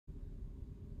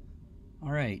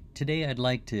Alright, today I'd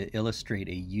like to illustrate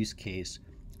a use case.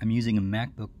 I'm using a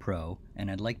MacBook Pro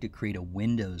and I'd like to create a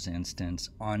Windows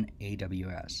instance on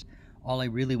AWS. All I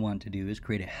really want to do is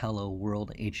create a Hello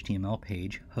World HTML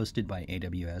page hosted by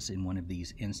AWS in one of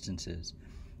these instances.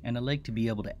 And I'd like to be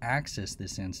able to access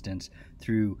this instance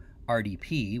through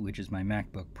Rdp, which is my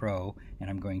MacBook Pro,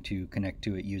 and I'm going to connect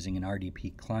to it using an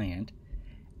Rdp Client.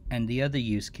 And the other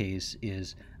use case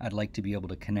is I'd like to be able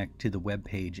to connect to the web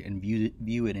page and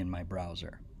view it in my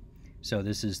browser. So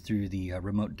this is through the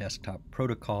remote desktop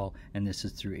protocol, and this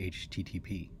is through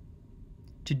HTTP.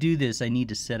 To do this, I need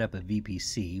to set up a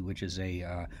VPC, which is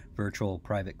a virtual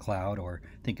private cloud, or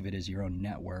think of it as your own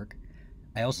network.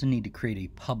 I also need to create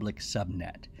a public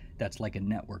subnet. That's like a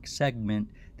network segment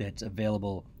that's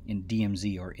available in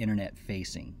DMZ, or internet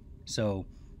facing. So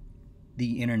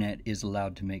the internet is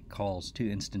allowed to make calls to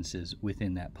instances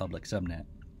within that public subnet.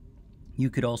 You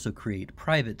could also create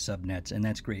private subnets, and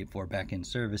that's great for backend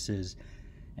services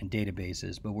and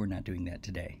databases, but we're not doing that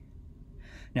today.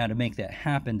 Now, to make that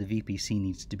happen, the VPC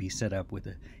needs to be set up with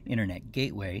an internet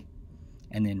gateway,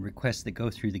 and then requests that go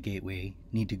through the gateway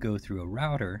need to go through a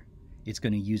router. It's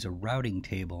going to use a routing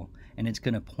table, and it's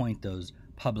going to point those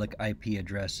public IP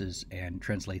addresses and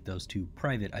translate those to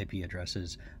private IP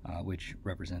addresses, which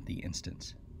represent the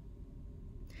instance.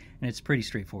 And it's pretty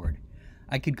straightforward.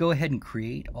 I could go ahead and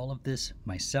create all of this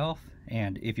myself,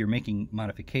 and if you're making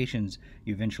modifications,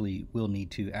 you eventually will need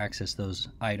to access those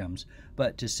items.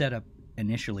 But to set up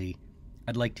initially,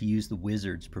 I'd like to use the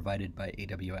wizards provided by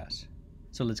AWS.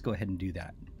 So let's go ahead and do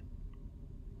that.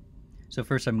 So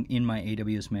first, I'm in my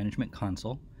AWS Management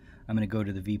Console. I'm going to go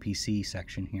to the VPC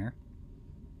section here.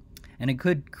 And I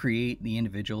could create the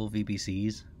individual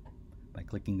VPCs by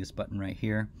clicking this button right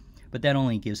here, but that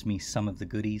only gives me some of the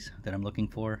goodies that I'm looking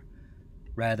for.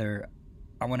 Rather,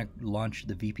 I want to launch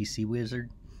the Vpc Wizard,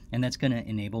 and that's going to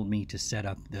enable me to set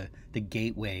up the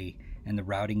gateway and the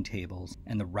routing tables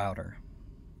and the router.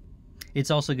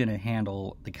 It's also going to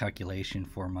handle the calculation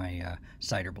for my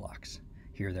CIDR blocks.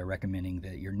 Here they're recommending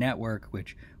that your network,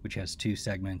 which has 2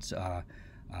 segments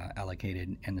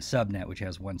allocated, and the subnet, which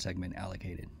has 1 segment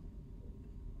allocated.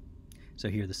 So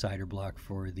here the CIDR block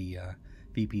for the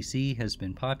VPC has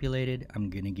been populated. I'm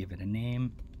going to give it a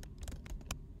name.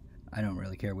 I don't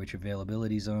really care which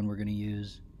availability zone we're going to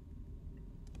use.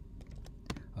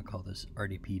 I'll call this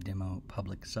Rdp demo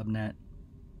public subnet.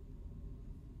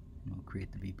 And we'll create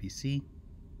the VPC.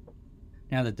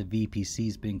 Now that the VPC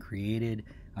has been created,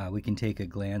 we can take a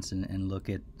glance and look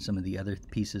at some of the other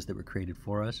pieces that were created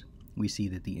for us. We see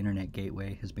that the internet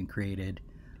gateway has been created.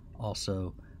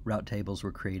 Also, route tables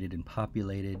were created and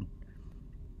populated.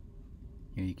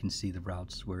 Here you can see the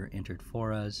routes were entered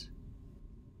for us.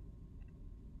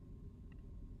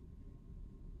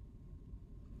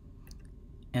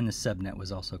 And the subnet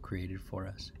was also created for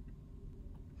us.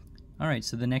 Alright,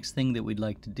 so the next thing that we'd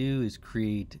like to do is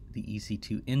create the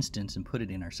EC2 instance and put it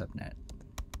in our subnet.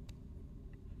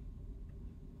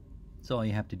 So all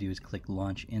you have to do is click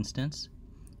Launch Instance.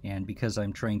 And because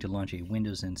I'm trying to launch a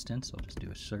Windows instance, I'll just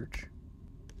do a search.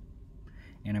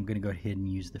 And I'm going to go ahead and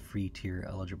use the free tier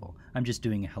eligible. I'm just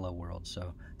doing a Hello World,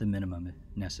 so the minimum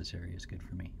necessary is good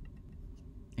for me.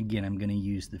 Again, I'm going to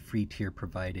use the free tier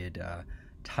provided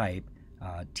type.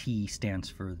 T stands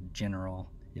for general.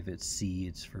 If it's C,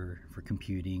 it's for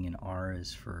computing, and R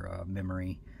is for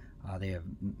memory. They have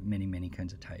many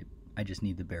kinds of type. I just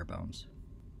need the bare bones.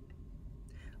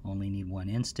 Only need 1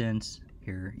 instance.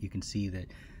 Here you can see that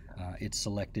it's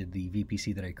selected the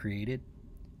VPC that I created.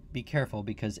 Be careful,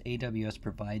 because AWS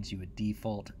provides you a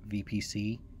default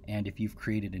VPC, and if you've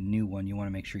created a new one, you want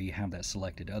to make sure you have that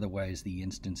selected. Otherwise, the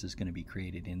instance is going to be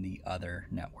created in the other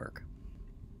network.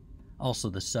 Also,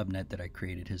 the subnet that I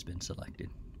created has been selected.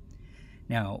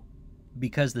 Now,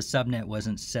 because the subnet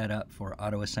wasn't set up for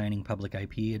auto-assigning public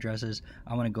IP addresses,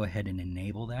 I want to go ahead and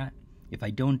enable that. If I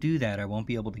don't do that, I won't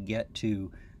be able to get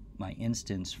to my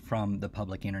instance from the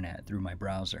public internet through my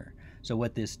browser. So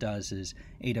what this does is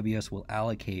AWS will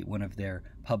allocate one of their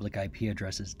public IP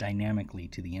addresses dynamically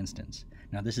to the instance.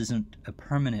 Now, this isn't a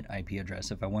permanent IP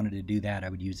address. If I wanted to do that, I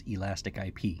would use Elastic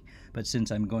IP. But since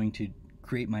I'm going to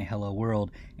create my Hello World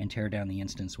and tear down the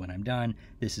instance when I'm done,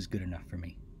 this is good enough for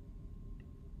me.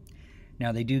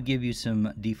 Now, they do give you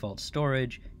some default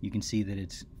storage. You can see that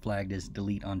it's flagged as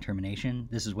delete on termination.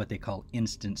 This is what they call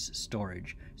instance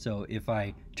storage. So if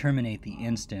I terminate the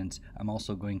instance, I'm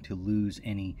also going to lose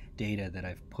any data that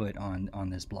I've put on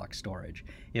this block storage.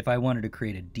 If I wanted to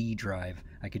create a D drive,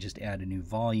 I could just add a new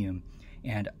volume,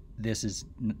 and this is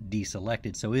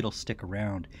deselected, so it'll stick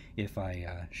around if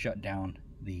I shut down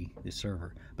the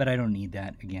server. But I don't need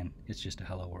that. Again, it's just a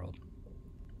hello world.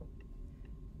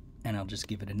 and I'll just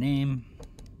give it a name.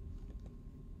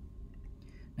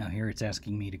 Now here it's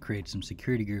asking me to create some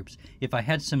security groups. If I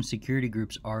had some security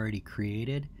groups already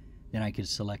created, then I could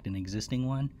select an existing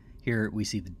one. Here we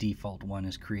see the default one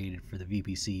is created for the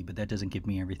VPC, but that doesn't give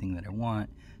me everything that I want.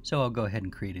 So I'll go ahead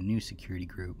and create a new security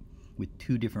group with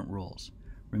 2 different roles.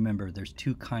 Remember, there's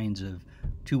two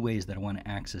ways that I want to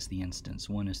access the instance.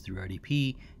 One is through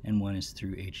RDP and one is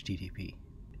through HTTP.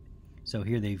 So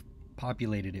here they've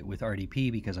populated it with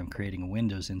RDP because I'm creating a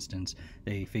Windows instance.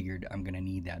 They figured I'm going to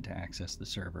need that to access the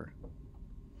server.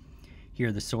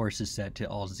 Here the source is set to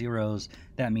all zeros.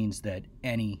 That means that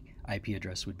any IP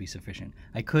address would be sufficient.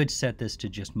 I could set this to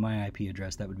just my IP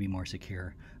address. That would be more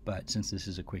secure, but since this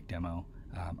is a quick demo,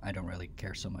 I don't really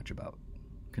care so much about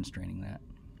constraining that.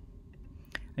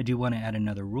 I do want to add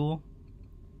another rule.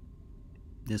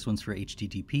 This one's for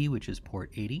HTTP, which is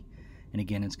port 80, and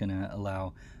again it's going to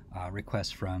allow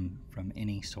requests from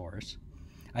any source.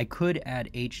 I could add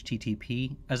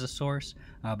HTTP as a source,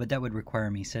 but that would require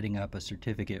me setting up a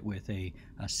certificate with a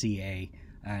CA,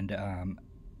 and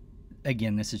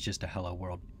again, this is just a hello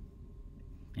world.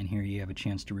 And here you have a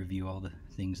chance to review all the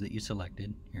things that you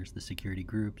selected. Here's the security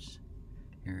groups,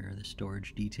 here are the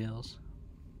storage details,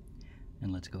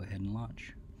 and let's go ahead and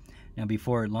launch. Now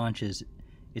before it launches,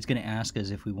 it's going to ask us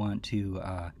if we want to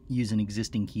use an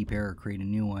existing key pair or create a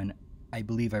new one. I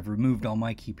believe I've removed all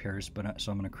my key pairs,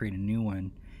 so I'm going to create a new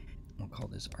one. We'll call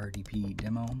this RDP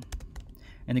demo.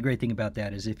 And the great thing about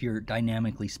that is if you're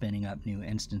dynamically spinning up new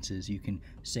instances, you can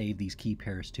save these key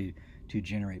pairs to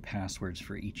generate passwords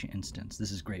for each instance.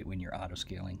 This is great when you're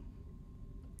auto-scaling.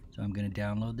 So I'm going to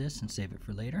download this and save it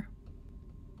for later.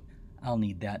 I'll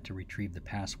need that to retrieve the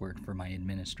password for my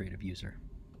administrative user.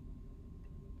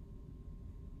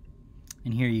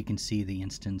 And here you can see the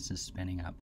instance is spinning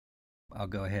up. I'll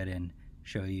go ahead and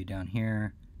show you down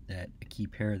here that a key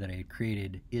pair that I had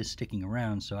created is sticking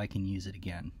around, so I can use it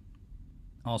again.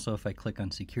 Also, if I click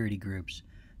on security groups,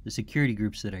 the security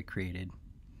groups that I created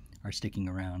are sticking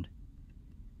around,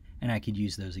 and I could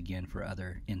use those again for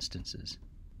other instances.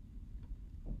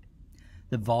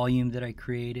 The volume that I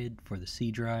created for the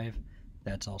C drive,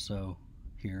 that's also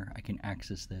here. I can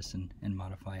access this and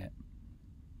modify it.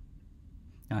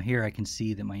 Now here I can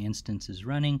see that my instance is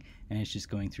running and it's just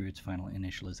going through its final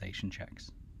initialization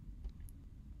checks.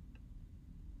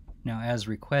 Now as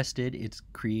requested, it's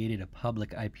created a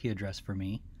public IP address for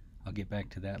me. I'll get back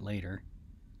to that later.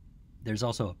 There's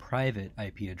also a private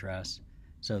IP address,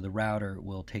 so the router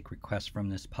will take requests from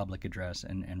this public address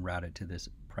and route it to this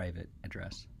private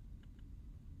address.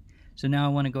 So now I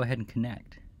want to go ahead and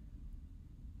connect.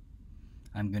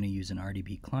 I'm going to use an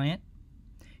Rdb Client.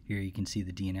 Here you can see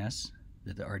the DNS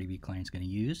that the Rdb Client is going to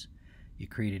use. You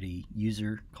created a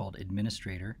user called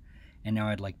administrator, and now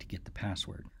I'd like to get the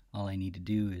password. All I need to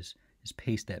do is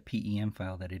paste that PEM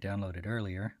file that I downloaded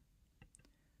earlier.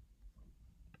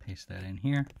 Paste that in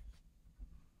here.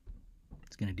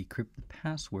 It's going to decrypt the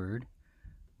password,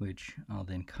 which I'll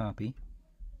then copy.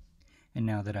 And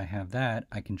now that I have that,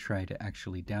 I can try to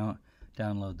actually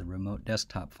download the remote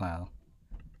desktop file.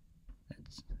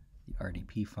 That's the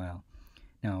Rdp file.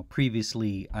 Now,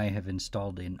 previously, I have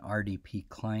installed an Rdp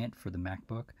Client for the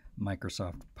MacBook.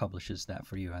 Microsoft publishes that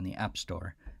for you on the App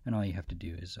Store, and all you have to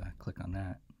do is click on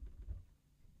that.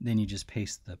 Then you just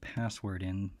paste the password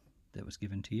in that was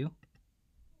given to you.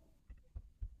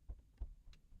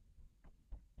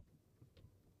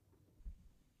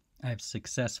 I've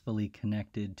successfully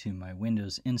connected to my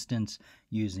Windows instance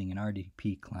using an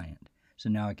Rdp Client. So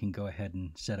now I can go ahead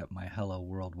and set up my Hello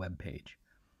World web page.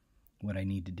 What I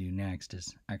need to do next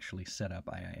is actually set up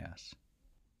IIS.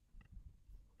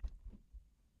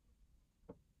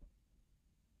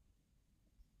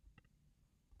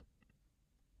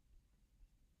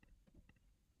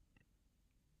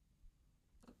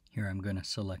 Here I'm going to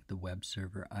select the web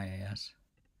server IIS.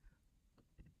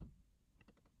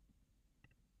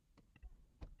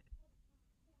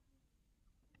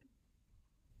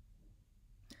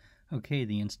 Okay,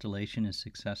 the installation is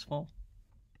successful.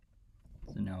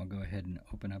 So now I'll go ahead and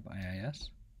open up IIS.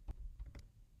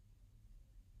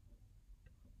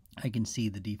 I can see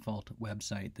the default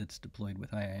website that's deployed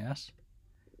with IIS.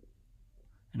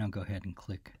 And I'll go ahead and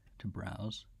click to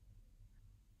browse.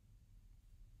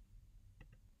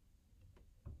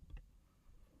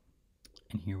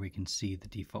 And here we can see the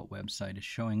default website is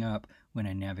showing up when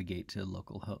I navigate to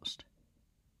localhost.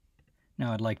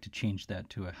 Now I'd like to change that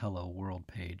to a Hello World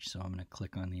page, so I'm going to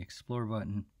click on the Explore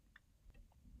button.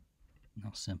 And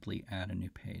I'll simply add a new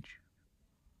page.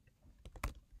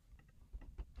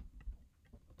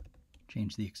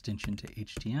 Change the extension to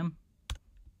HTML.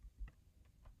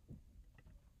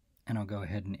 and I'll go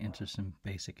ahead and enter some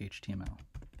basic HTML.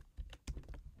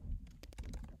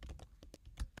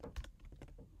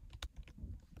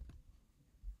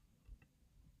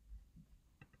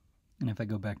 And if I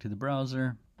go back to the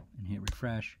browser and hit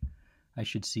refresh, I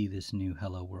should see this new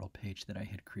Hello World page that I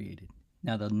had created.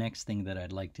 Now the next thing that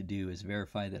I'd like to do is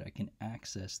verify that I can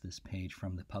access this page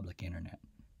from the public internet.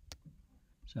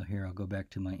 So here I'll go back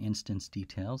to my instance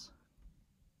details,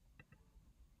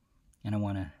 and I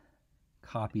want to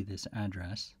copy this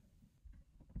address.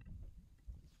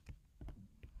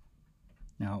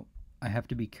 Now I have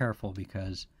to be careful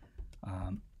because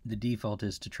the default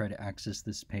is to try to access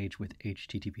this page with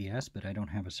HTTPS, but I don't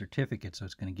have a certificate, so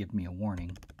it's going to give me a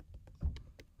warning.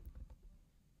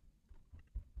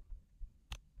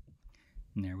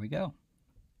 And there we go.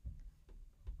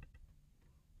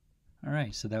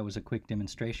 Alright, so that was a quick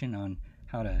demonstration on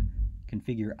how to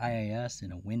configure IIS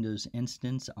in a Windows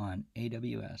instance on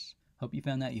AWS. Hope you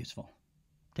found that useful.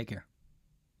 Take care.